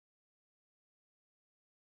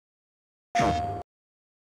I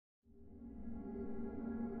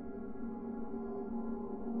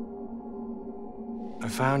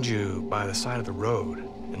found you by the side of the road,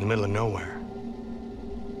 in the middle of nowhere.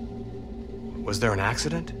 Was there an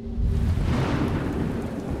accident?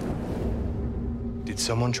 Did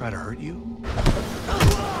someone try to hurt you?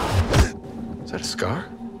 Is that a scar?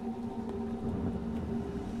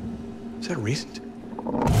 Is that recent?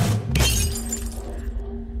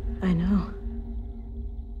 I know.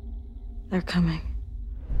 They're coming.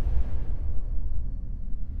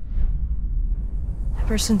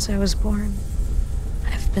 Ever since I was born,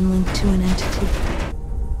 I've been linked to an entity.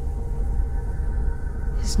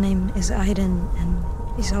 His name is Aiden,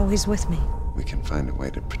 and he's always with me. We can find a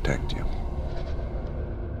way to protect you.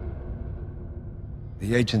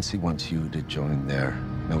 The agency wants you to join their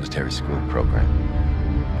military school program.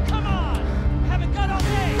 Come on! Haven't got all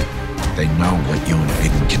day! They know what you and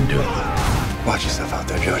Aiden can do. Watch yourself out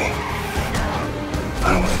there, Jodie.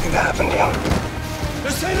 I don't want anything to happen to you.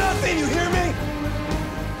 Just say nothing, you hear me?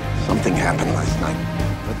 Something happened last night,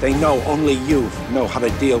 but they know only you know how to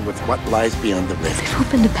deal with what lies beyond the rift. They've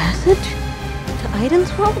opened a passage to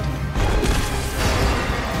Aiden's world?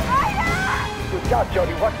 Good God,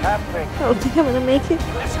 Jodie, what's happening? I don't think I'm gonna make it.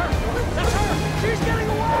 That's her! That's her! She's getting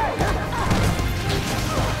away!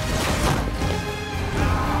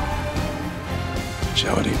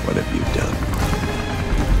 Jodie, what have you done?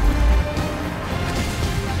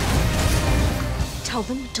 Tell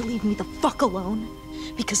them to leave me the fuck alone,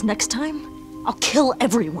 because next time, I'll kill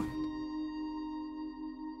everyone.